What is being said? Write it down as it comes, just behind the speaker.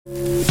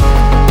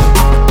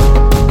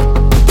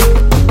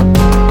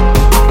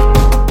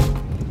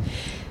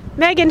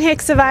Megan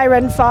Hicks of I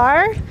Run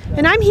Far,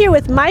 and I'm here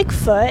with Mike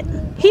Foote.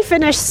 He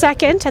finished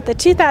second at the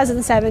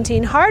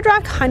 2017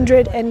 Hardrock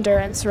 100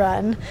 Endurance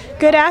Run.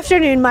 Good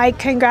afternoon, Mike.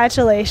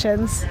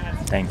 Congratulations.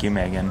 Thank you,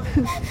 Megan.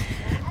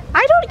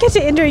 I don't get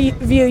to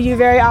interview you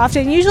very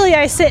often. Usually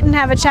I sit and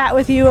have a chat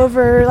with you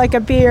over like a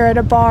beer at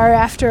a bar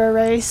after a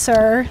race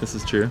or... This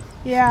is true.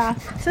 Yeah.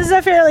 So this is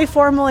a fairly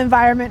formal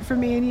environment for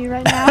me and you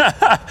right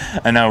now.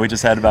 I know, we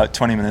just had about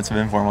 20 minutes of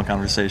informal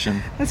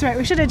conversation. That's right.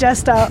 We should have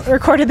just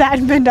recorded that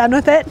and been done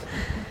with it.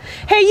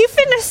 Hey, you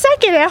finished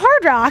second at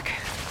Hardrock.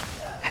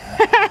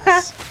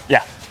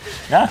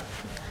 Yeah.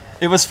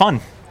 It was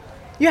fun.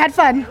 You had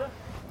fun?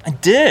 I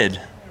did.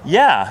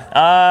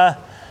 Yeah.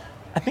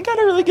 I think I had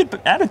a really good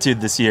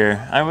attitude this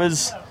year.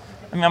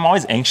 I'm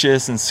always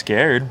anxious and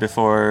scared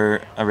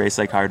before a race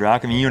like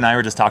Hardrock. I mean, you and I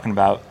were just talking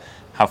about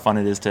how fun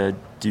it is to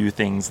do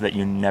things that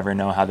you never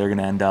know how they're going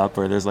to end up,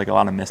 or there's like a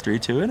lot of mystery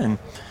to it. And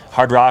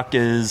Hardrock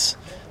is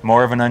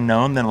more of an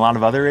unknown than a lot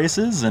of other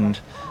races, and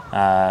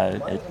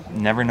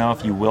never know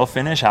if you will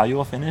finish, how you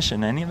will finish,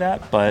 and any of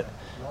that. But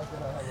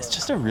it's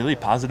just a really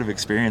positive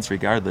experience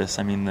regardless.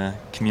 I mean, the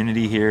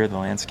community here, the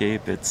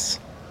landscape, it's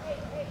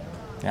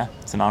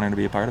an honor to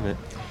be a part of it.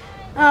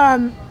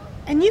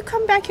 And you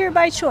come back here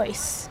by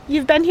choice.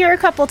 You've been here a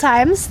couple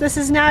times. This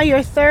is now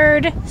your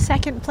third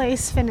second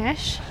place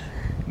finish.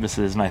 This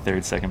is my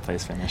third second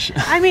place finish.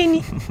 I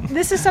mean,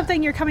 this is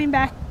something you're coming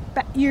back.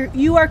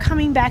 You are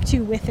coming back to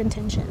with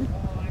intention.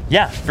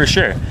 Yeah, for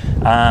sure.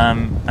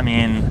 I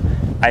mean,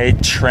 I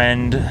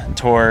trend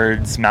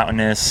towards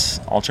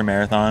mountainous ultra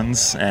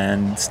marathons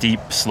and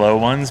steep, slow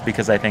ones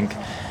because I think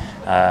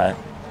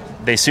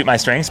they suit my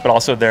strengths, but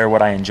also they're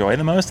what I enjoy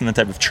the most, and the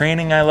type of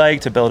training I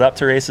like to build up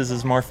to races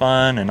is more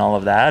fun and all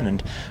of that.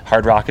 And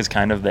Hardrock is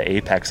kind of the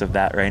apex of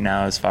that right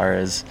now as far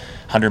as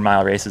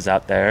 100-mile races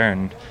out there,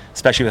 and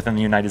especially within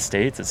the United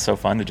States, it's so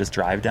fun to just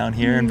drive down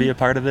here and be a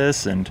part of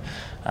this. And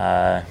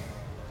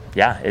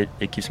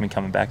it keeps me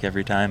coming back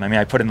every time. I mean,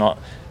 I put in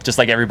just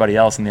like everybody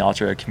else in the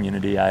ultra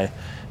community, I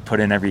put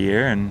in every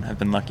year, and I've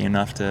been lucky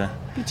enough to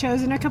be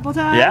chosen a couple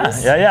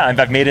times. Yeah.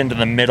 I've made it into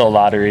the middle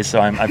lottery, so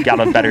I've got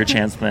a better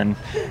chance than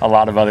a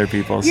lot of other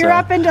people. You're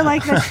up into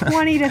like the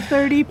 20 to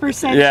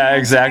 30%. Yeah,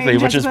 exactly,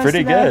 which is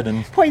pretty good.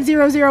 And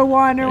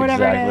 0.001 or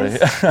whatever it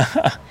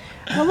is.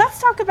 Well, let's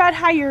talk about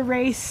how your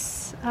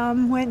race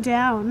went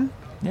down.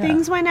 Yeah.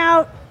 Things went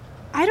out.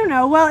 I don't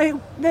know.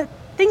 Well,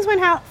 things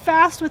went out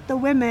fast with the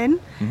women,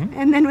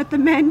 and then with the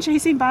men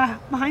chasing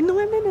behind the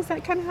women. Is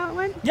that kind of how it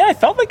went? Yeah, I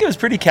felt like it was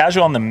pretty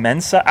casual on the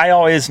men's side. I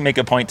always make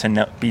a point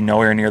to be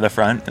nowhere near the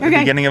front at the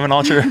beginning of an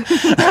ultra.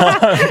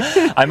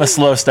 I'm a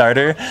slow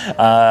starter,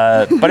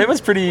 but it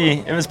was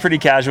pretty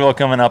casual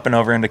coming up and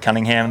over into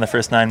Cunningham the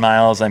first 9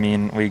 miles. I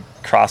mean, we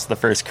crossed the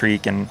first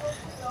creek, and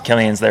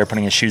Killian's there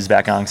putting his shoes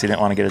back on because he didn't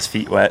want to get his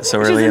feet wet so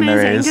early in the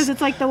race. Because it's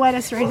like the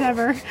wettest race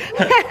ever.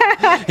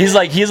 He's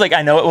like,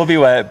 I know it will be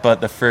wet, but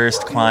the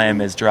first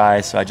climb is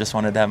dry, so I just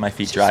wanted to have my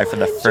feet dry for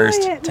the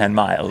first 10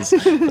 miles.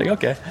 Like,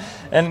 okay.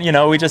 And,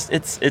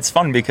 it's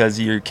fun because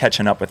you're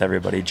catching up with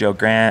everybody. Joe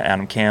Grant,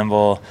 Adam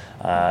Campbell,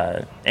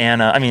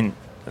 Anna. I mean,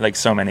 like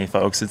so many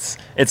folks.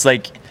 It's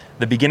like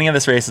the beginning of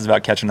this race is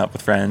about catching up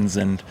with friends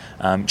and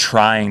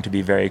trying to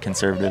be very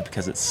conservative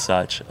because it's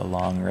such a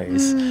long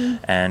race.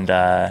 And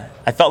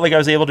I felt like I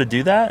was able to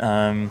do that.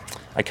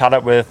 I caught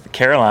up with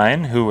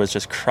Caroline, who was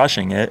just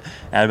crushing it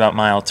at about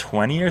mile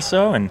 20 or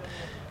so, and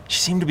she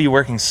seemed to be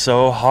working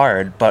so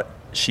hard, but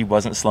she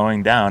wasn't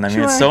slowing down. I mean,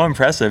 It's so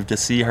impressive to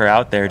see her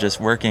out there just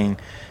working,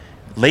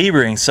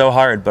 laboring so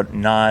hard, but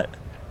not,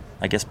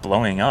 I guess,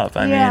 blowing up.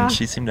 I mean,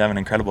 she seemed to have an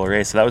incredible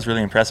race, so that was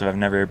really impressive. I've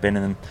never been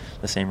in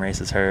the same race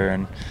as her,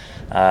 and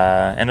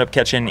ended up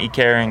catching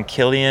Iker and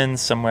Killian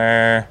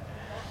somewhere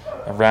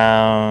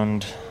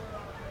around,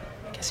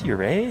 I guess,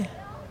 Uray?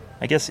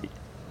 I guess,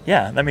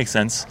 yeah, that makes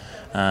sense.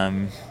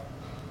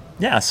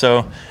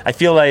 So I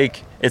feel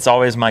like it's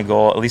always my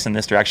goal, at least in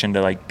this direction,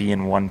 to like be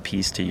in one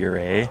piece to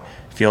Uray.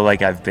 I feel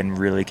like I've been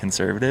really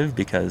conservative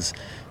because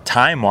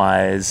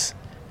time-wise,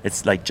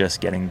 it's like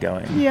just getting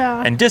going.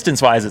 Yeah. And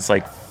distance-wise, it's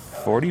like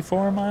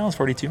 44 miles,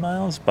 42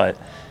 miles, but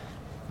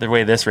the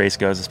way this race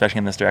goes, especially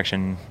in this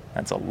direction,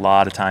 that's a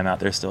lot of time out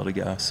there still to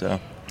go. So,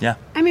 yeah.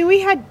 I mean, we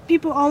had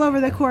people all over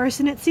the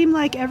course, and it seemed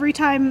like every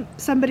time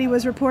somebody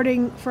was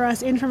reporting for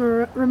us in from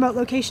a remote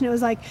location, it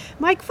was like,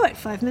 Mike Foote,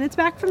 5 minutes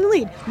back from the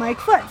lead. Mike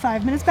Foote,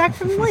 5 minutes back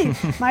from the lead.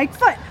 Mike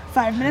Foote,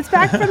 5 minutes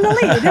back from the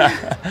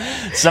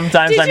lead.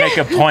 Sometimes I make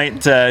a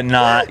point to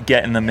not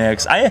get in the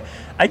mix.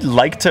 I'd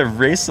like to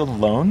race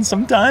alone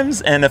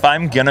sometimes, and if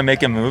I'm going to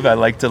make a move, I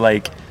like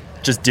to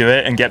just do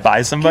it and get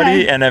by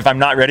somebody. Okay. And if I'm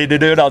not ready to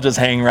do it, I'll just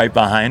hang right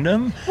behind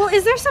them. Well,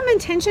 is there some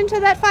intention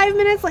to that 5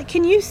 minutes? Like,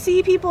 can you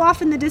see people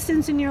off in the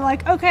distance and you're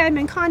like, okay, I'm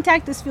in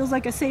contact, this feels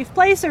like a safe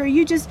place? Or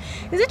is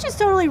it just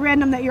totally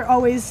random that you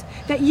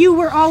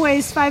were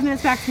always 5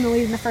 minutes back from the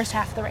lead in the first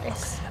half of the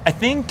race? I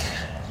think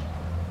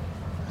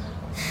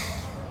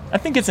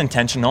it's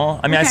intentional.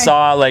 I mean, okay. I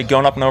saw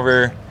going up and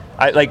over,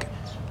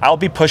 I'll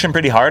be pushing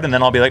pretty hard, and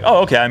then I'll be like,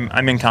 oh, okay,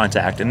 I'm in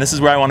contact, and this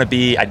is where I want to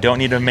be. I don't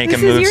need to make a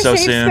move so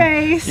soon.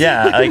 Space.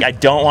 Yeah, like I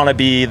don't want to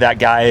be that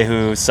guy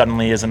who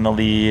suddenly is in the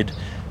lead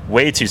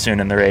way too soon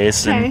in the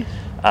race. Okay. And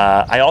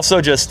I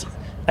also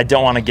I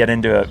don't want to get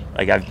into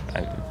I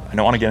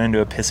don't want to get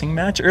into a pissing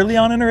match early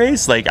on in a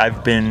race. Like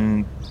I've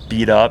been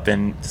beat up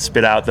and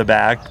spit out the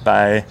back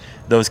by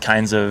those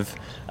kinds of.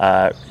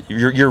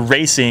 You're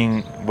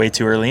racing way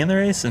too early in the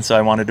race, and so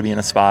I wanted to be in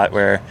a spot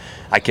where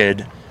I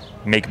could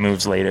make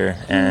moves later,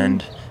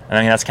 and I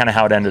mean that's kind of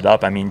how it ended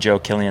up. I mean, Joe,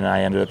 Killian, and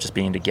I ended up just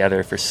being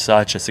together for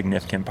such a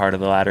significant part of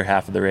the latter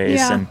half of the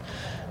race, and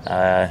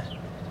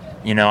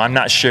I'm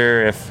not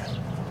sure if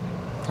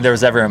there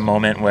was ever a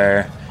moment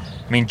where,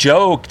 I mean,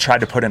 Joe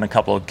tried to put in a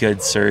couple of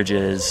good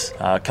surges.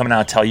 Coming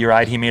out of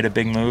Telluride, he made a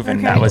big move,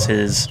 and that was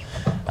his.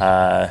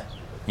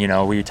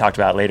 We talked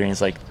about it later, and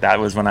he's like, that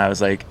was when I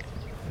was like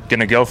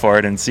gonna go for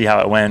it and see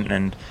how it went,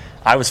 and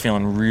I was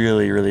feeling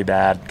really, really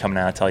bad coming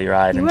out of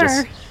Telluride and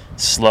just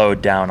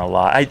slowed down a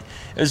lot.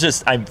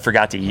 I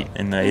forgot to eat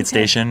in the aid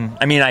station.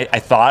 I mean, I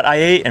thought I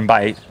ate, and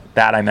by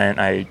that I meant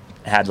I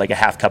had like a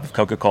half cup of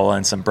Coca-Cola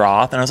and some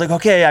broth, and I was like,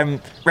 okay,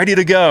 I'm ready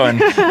to go, and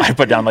I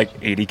put down like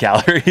 80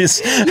 calories.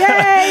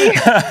 Yay!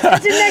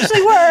 It didn't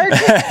actually work.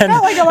 It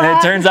felt like a lot. And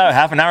it turns out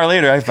half an hour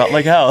later I felt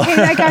like hell. Hey,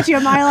 that got you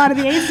a mile out of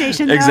the aid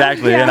station, though.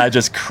 Exactly, and I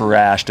just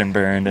crashed and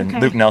burned,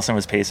 and Luke Nelson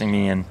was pacing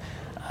me, and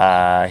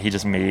he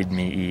just made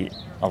me eat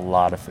a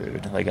lot of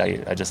food. Like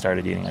I just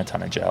started eating a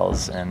ton of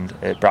gels, and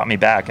it brought me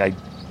back. It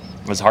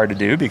was hard to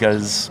do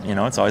because,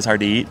 it's always hard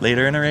to eat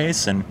later in a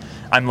race, and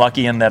I'm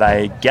lucky in that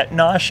I get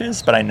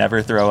nauseous, but I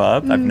never throw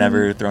up. I've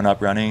never thrown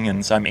up running,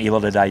 and so I'm able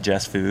to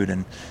digest food,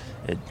 and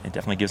it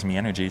definitely gives me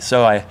energy.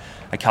 So I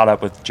caught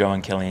up with Joe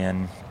and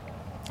Killian,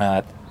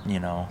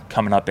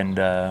 coming up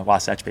into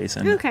Wasatch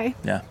Basin. Okay.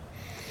 Yeah.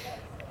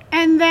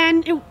 And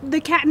then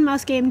the cat and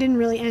mouse game didn't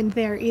really end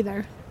there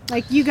either.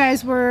 Like, you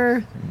guys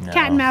were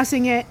cat and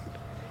mousing it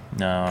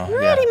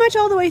pretty much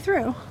all the way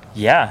through.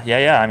 Yeah.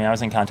 I mean, I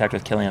was in contact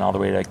with Killian all the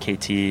way to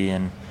KT,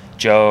 and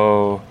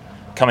Joe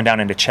coming down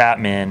into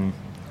Chapman.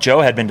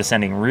 Joe had been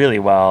descending really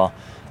well,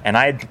 and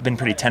I had been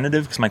pretty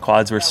tentative because my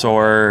quads were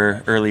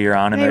sore earlier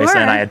on in the race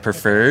than I had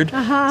preferred. So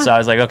I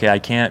was like, okay, I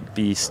can't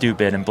be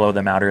stupid and blow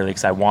them out early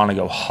because I want to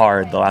go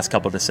hard the last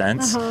couple of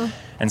descents.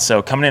 And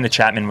so coming into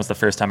Chapman was the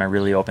first time I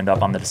really opened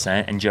up on the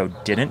descent, and Joe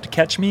didn't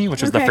catch me,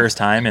 which was the first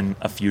time in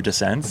a few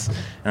descents.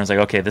 And I was like,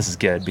 okay, this is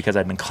good because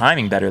I'd been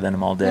climbing better than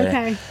him all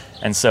day.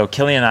 And so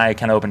Killian and I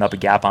kind of opened up a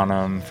gap on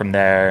him from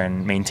there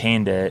and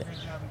maintained it.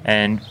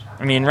 And,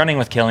 I mean, running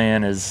with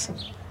Killian is...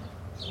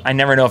 I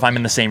never know if I'm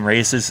in the same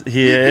race as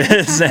he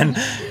is, and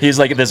he's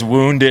like this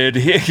wounded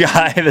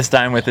guy this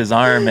time with his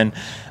arm. And,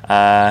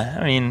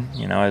 I mean,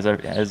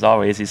 as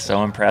always, he's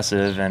so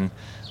impressive and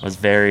was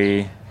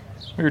very...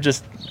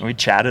 We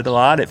chatted a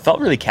lot. It felt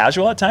really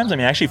casual at times. I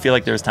mean, I actually feel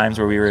like there was times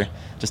where we were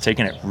just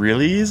taking it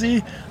really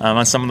easy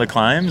on some of the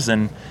climbs,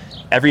 and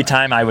every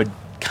time I would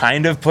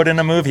kind of put in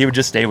a move, he would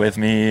just stay with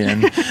me,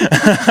 and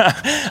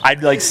I'd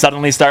like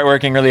suddenly start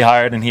working really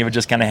hard, and he would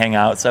just kind of hang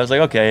out. So I was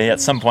like, okay,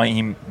 at some point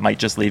he might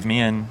just leave me,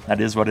 and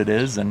that is what it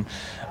is. And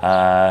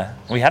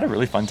we had a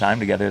really fun time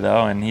together,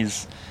 though, and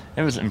it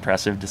was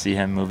impressive to see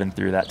him moving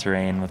through that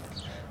terrain with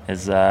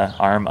his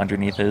arm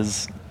underneath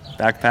his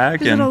backpack.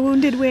 His little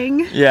wounded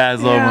wing. Yeah,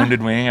 his little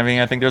wounded wing. I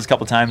mean, I think there was a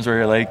couple times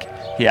where like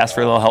he asked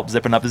for a little help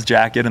zipping up his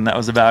jacket, and that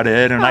was about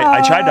it. And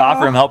I tried to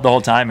offer him help the whole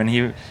time, and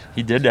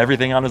he did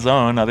everything on his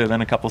own other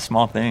than a couple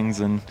small things,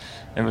 and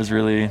it was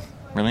really,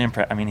 really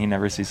impressive. I mean, he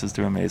never ceases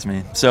to amaze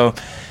me. So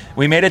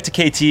we made it to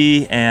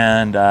KT,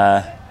 and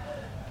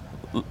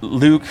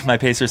Luke, my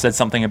pacer, said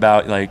something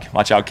about like,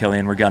 watch out,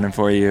 Killian, we're gunning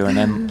for you. And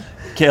then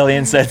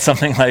Killian said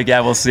something like,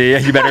 yeah, we'll see,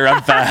 you better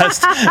run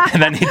fast.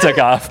 And then he took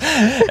off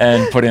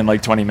and put in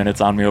like 20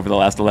 minutes on me over the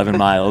last 11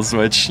 miles,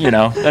 which,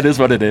 that is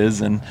what it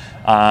is. And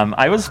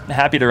I was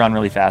happy to run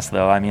really fast,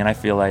 though. I mean, I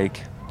feel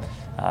like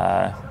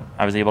I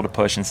was able to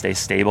push and stay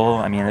stable.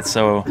 I mean,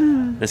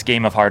 this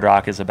game of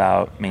Hardrock is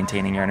about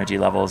maintaining your energy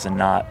levels and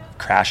not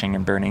crashing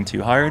and burning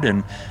too hard.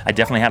 And I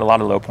definitely had a lot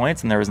of low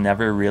points, and there was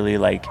never really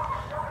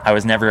I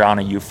was never on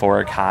a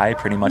euphoric high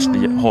pretty much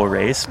the whole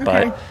race,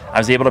 but I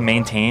was able to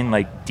maintain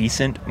like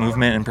decent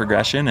movement and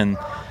progression, and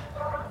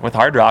with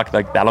Hardrock,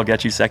 like that'll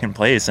get you second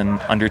place in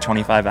under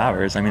 25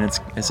 hours. I mean, it's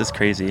just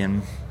crazy.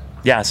 And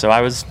yeah, so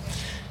I was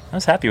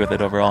happy with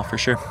it overall for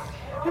sure.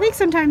 I think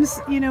sometimes,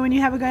 when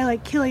you have a guy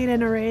like Killian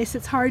in a race,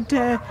 it's hard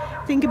to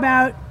think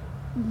about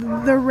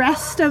the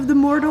rest of the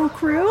mortal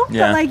crew.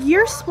 Yeah. But like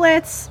your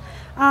splits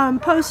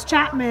post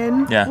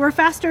Chapman were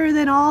faster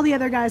than all the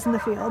other guys in the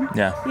field.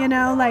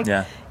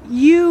 Yeah.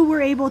 You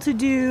were able to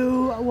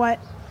do what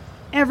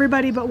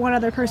everybody but one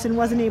other person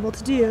wasn't able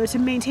to do, to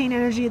maintain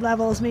energy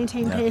levels,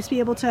 maintain pace, be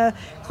able to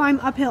climb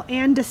uphill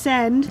and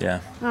descend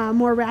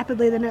more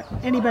rapidly than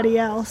anybody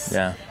else.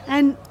 Yeah.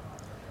 And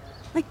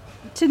like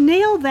to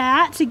nail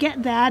that, to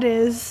get that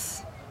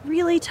is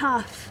really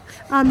tough.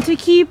 To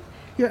keep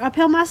your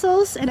uphill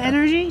muscles and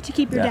energy, to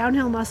keep your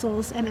downhill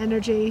muscles and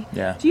energy.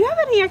 Yeah. Do you have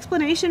any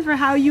explanation for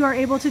how you are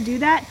able to do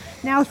that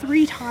now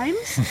 3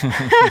 times?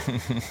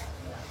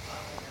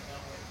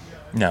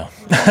 No.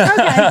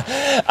 Okay.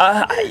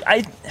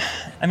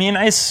 I mean,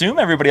 I assume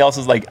everybody else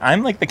is like,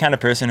 I'm like the kind of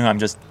person who I'm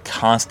just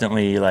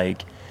constantly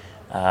like,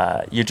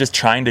 you're just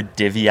trying to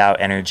divvy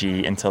out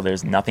energy until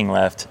there's nothing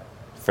left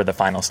for the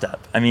final step.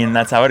 I mean,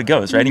 that's how it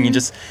goes, right?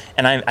 Mm-hmm.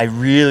 And I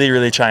really,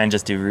 really try and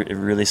just do it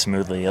really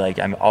smoothly. Like,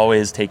 I'm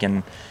always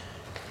taking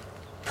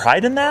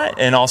pride in that,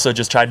 and also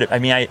just tried to,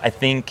 I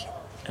think,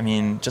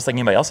 just like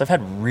anybody else, I've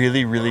had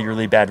really, really,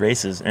 really bad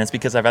races, and it's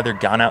because I've either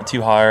gone out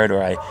too hard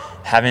or I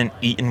haven't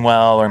eaten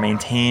well or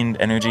maintained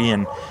energy.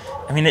 And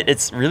I mean,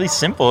 it's really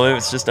simple.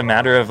 It's just a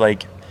matter of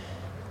like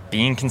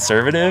being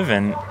conservative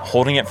and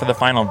holding it for the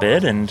final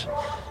bid, and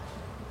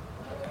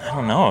I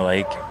don't know,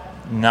 like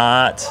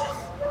not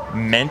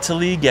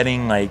mentally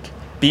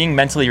being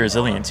mentally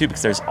resilient too,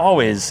 because there's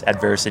always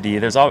adversity.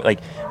 There's always, like,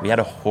 we had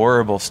a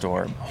horrible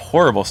storm,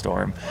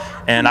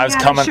 and I was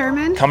coming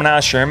out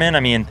of Sherman.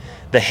 I mean,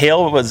 the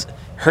hail was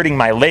hurting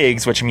my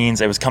legs, which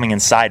means it was coming in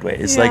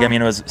sideways. Yeah. Like,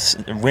 it was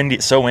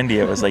so windy,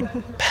 it was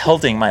like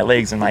pelting my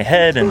legs and my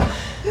head, and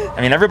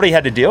everybody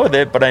had to deal with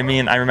it. But I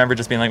remember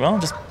just being like, well,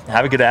 just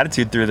have a good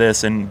attitude through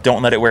this, and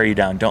don't let it wear you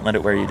down.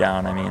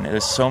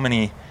 There's so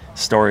many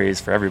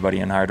stories for everybody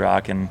in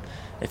Hardrock, and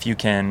if you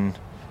can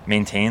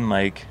maintain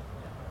like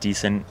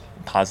decent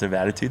positive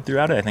attitude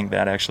throughout it, I think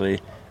that actually,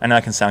 I know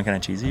that can sound kind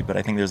of cheesy, but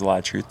I think there's a lot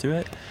of truth to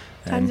it.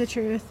 Tons of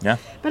truth. Yeah.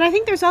 But I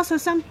think there's also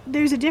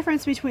there's a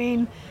difference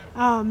between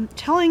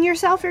telling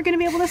yourself you're going to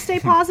be able to stay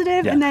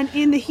positive and then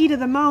in the heat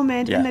of the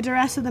moment, in the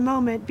duress of the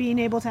moment, being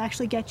able to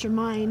actually get your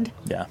mind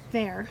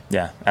there.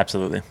 Yeah,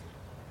 absolutely.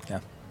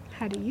 Yeah.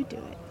 How do you do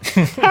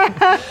it?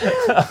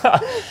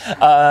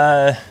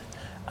 I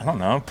don't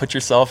know. Put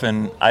yourself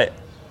in, I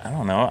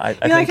don't know. I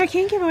think, I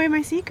can't give away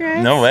my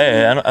secrets. No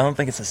way. I don't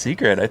think it's a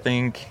secret. I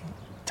think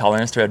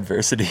tolerance to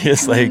adversity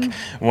is like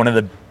one of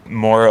the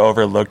more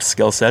overlooked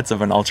skill sets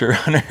of an ultra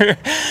runner.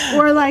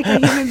 Or like a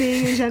human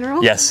being in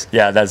general. Yes.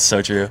 Yeah, that's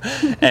so true.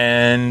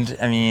 And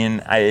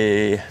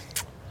I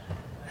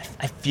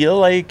feel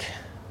like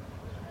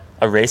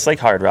a race like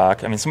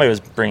Hardrock, somebody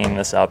was bringing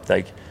this up,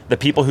 like the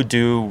people who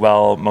do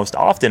well most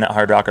often at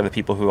Hardrock are the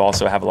people who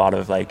also have a lot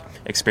of like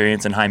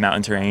experience in high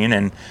mountain terrain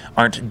and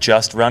aren't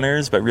just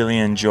runners, but really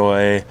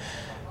enjoy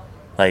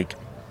like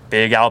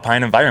big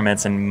alpine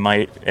environments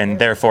and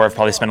therefore have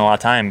probably spent a lot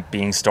of time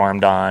being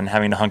stormed on,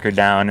 having to hunker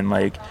down in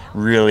like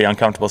really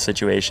uncomfortable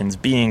situations,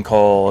 being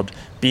cold,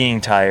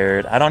 being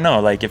tired. I don't know,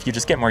 like if you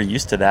just get more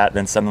used to that,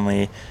 then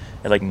suddenly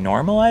it like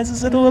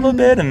normalizes it a little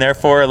bit, and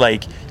therefore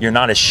like you're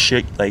not as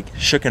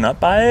shooken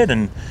up by it.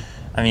 And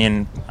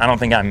I don't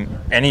think I'm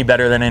any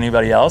better than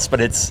anybody else,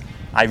 but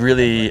I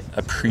really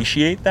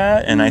appreciate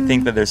that, and I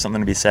think that there's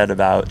something to be said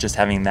about just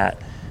having that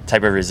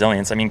type of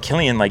resilience.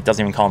 Killian like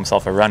doesn't even call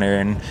himself a runner,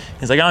 and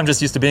he's like, oh, I'm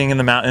just used to being in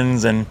the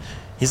mountains, and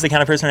he's the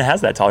kind of person who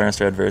has that tolerance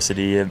to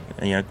adversity,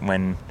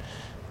 when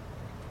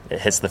it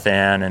hits the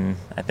fan. And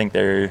I think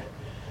there's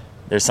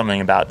something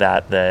about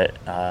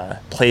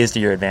that plays to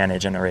your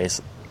advantage in a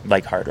race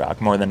like Hardrock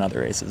more than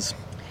other races.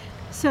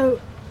 So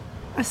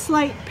a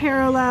slight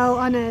parallel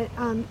on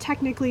a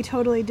technically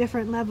totally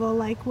different level,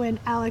 like when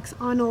Alex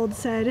Arnold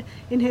said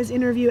in his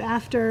interview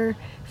after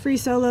free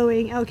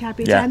soloing El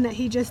Capitan that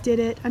he just did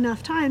it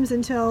enough times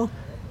until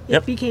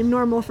it became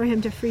normal for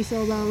him to free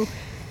solo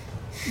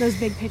those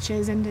big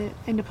pitches and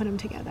to put them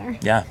together.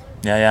 Yeah.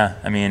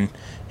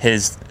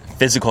 His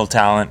physical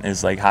talent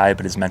is like high,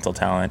 but his mental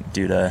talent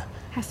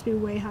has to be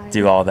way higher.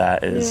 Do all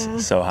that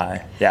is so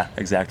high. Yeah,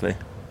 exactly.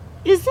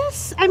 Is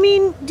this,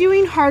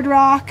 doing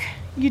Hardrock,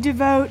 you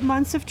devote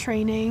months of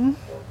training,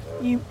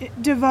 you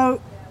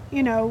devote,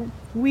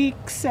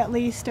 weeks at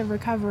least of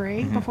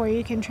recovery before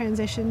you can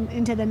transition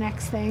into the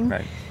next thing.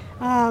 Right.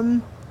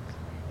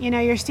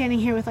 You're standing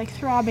here with like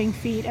throbbing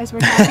feet as we're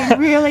talking,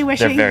 really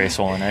wishing. They're very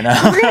swollen right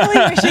now. Really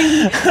wishing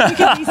you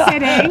could be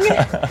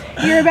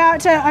sitting. You're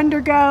about to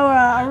undergo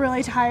a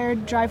really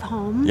tired drive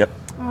home. Yep.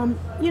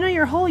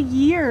 Your whole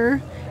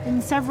year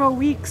and several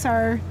weeks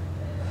are,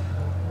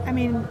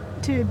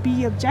 to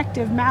be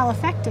objective,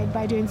 malaffected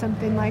by doing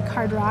something like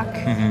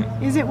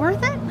Hardrock. Is it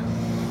worth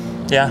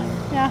it? Yeah.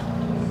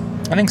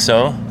 I think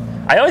so.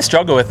 I always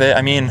struggle with it.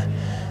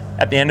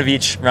 At the end of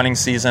each running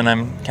season,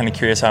 I'm kind of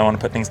curious how I want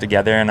to put things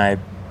together, and I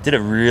did a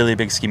really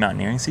big ski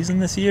mountaineering season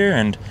this year,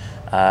 and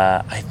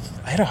I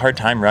had a hard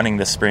time running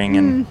this spring.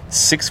 And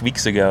 6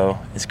 weeks ago,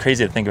 it's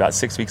crazy to think about.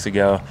 6 weeks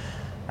ago,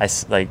 I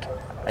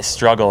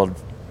struggled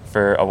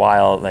for a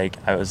while. Like,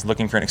 I was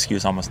looking for an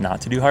excuse almost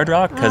not to do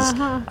Hardrock because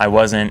I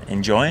wasn't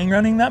enjoying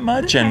running that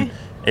much, and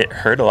it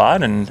hurt a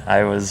lot, and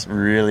I was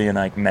really in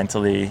like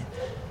mentally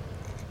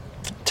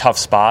tough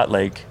spot,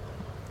 like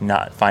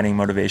not finding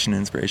motivation and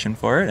inspiration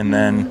for it. And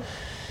then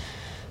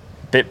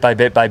bit by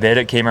bit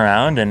it came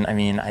around,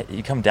 and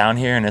you come down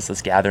here and it's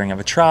this gathering of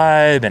a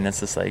tribe, and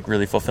it's this like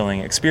really fulfilling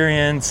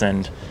experience,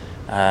 and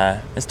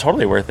it's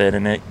totally worth it.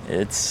 And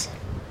it's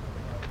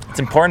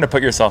important to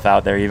put yourself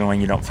out there even when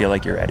you don't feel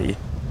like you're ready,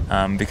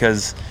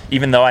 because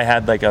even though I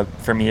had like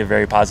for me a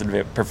very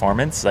positive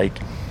performance, like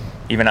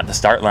even at the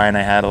start line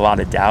I had a lot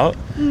of doubt,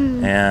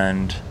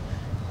 and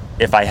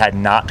if I had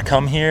not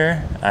come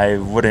here, I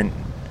wouldn't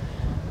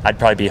I'd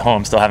probably be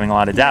home still having a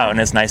lot of doubt. And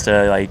it's nice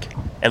to like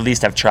at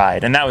least have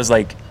tried. And that was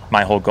like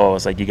my whole goal,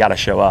 was like, you got to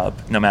show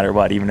up no matter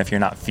what, even if you're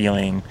not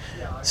feeling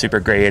super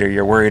great or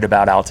you're worried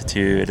about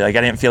altitude. Like,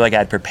 I didn't feel like I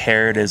had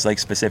prepared as like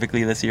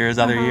specifically this year as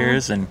other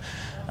years. And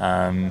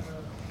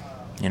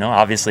you know,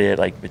 obviously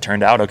it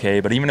turned out okay,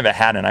 but even if it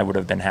hadn't, I would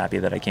have been happy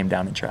that I came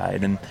down and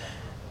tried. And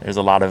there's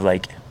a lot of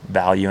like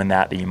value in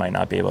that you might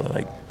not be able to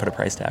like put a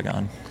price tag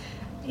on.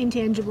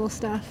 Intangible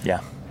stuff. Yeah.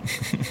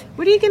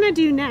 What are you going to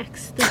do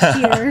next this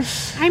year?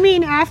 I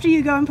mean, after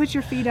you go and put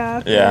your feet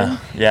up and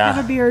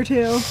have a beer or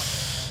two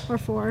or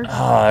 4.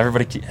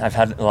 I've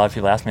had a lot of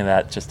people ask me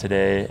that just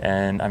today,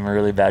 and I'm a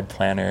really bad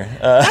planner.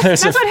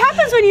 That's what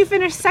happens when you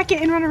finish second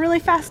and run a really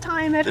fast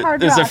time at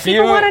Hardrock.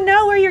 People want to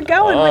know where you're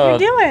going, what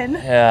you're doing.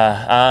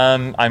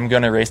 Yeah. I'm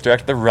going to race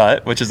direct the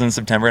Rut, which is in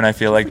September, and I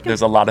feel like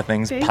there's a lot of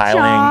things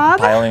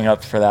piling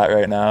up for that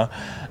right now.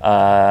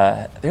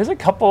 There's a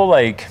couple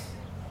like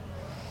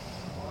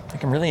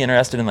I'm really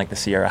interested in like the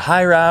Sierra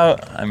High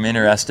route. I'm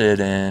interested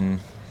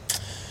in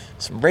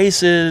some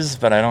races,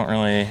 but I don't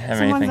really have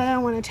anything. Ones that I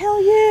don't want to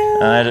tell you.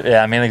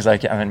 Mainly because I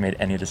haven't made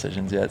any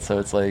decisions yet, so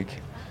it's like,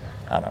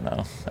 I don't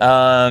know.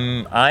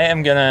 I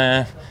am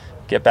gonna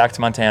get back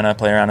to Montana,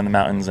 play around in the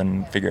mountains,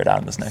 and figure it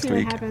out this next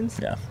week. What happens.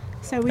 Yeah.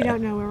 So we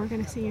don't know where we're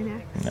gonna see you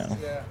next. No.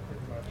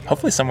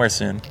 Hopefully somewhere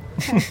soon.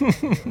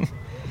 Okay.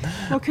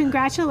 Well,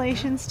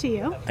 congratulations to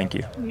you. Thank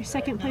you. On your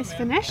second place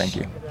finish. Thank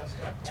you.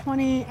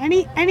 20.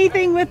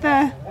 Anything with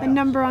a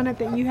number on it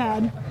that you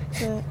had,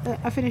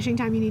 a finishing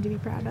time you need to be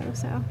proud of.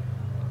 So.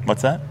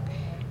 What's that?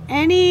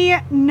 Any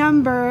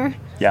number.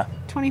 Yeah.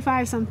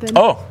 25 something.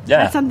 Oh,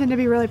 yeah. That's something to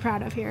be really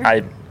proud of here.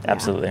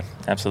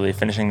 Absolutely.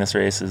 Finishing this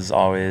race is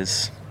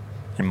always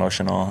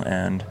emotional,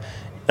 and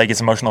like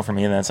it's emotional for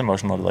me, and then it's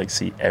emotional to like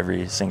see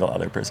every single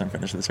other person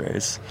finish this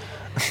race.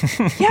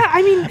 Yeah,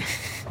 I mean,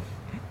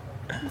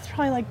 it's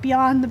probably like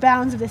beyond the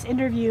bounds of this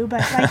interview,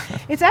 but like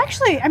it's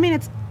actually, I mean,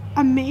 it's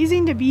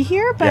amazing to be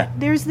here, but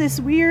there's this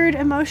weird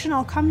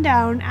emotional come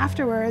down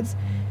afterwards,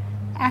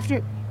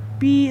 after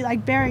be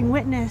like bearing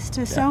witness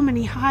to so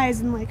many highs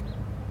and like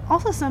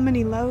also so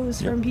many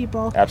lows from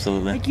people.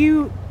 Absolutely.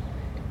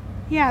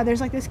 Like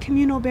there's like this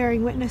communal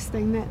bearing witness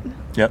thing that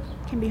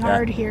can be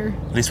hard here.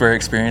 At least we're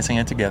experiencing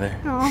it together.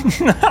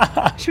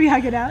 Oh. Should we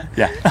hug it out?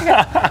 Yeah.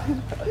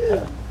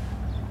 Okay.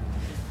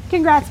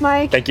 Congrats,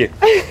 Mike. Thank you.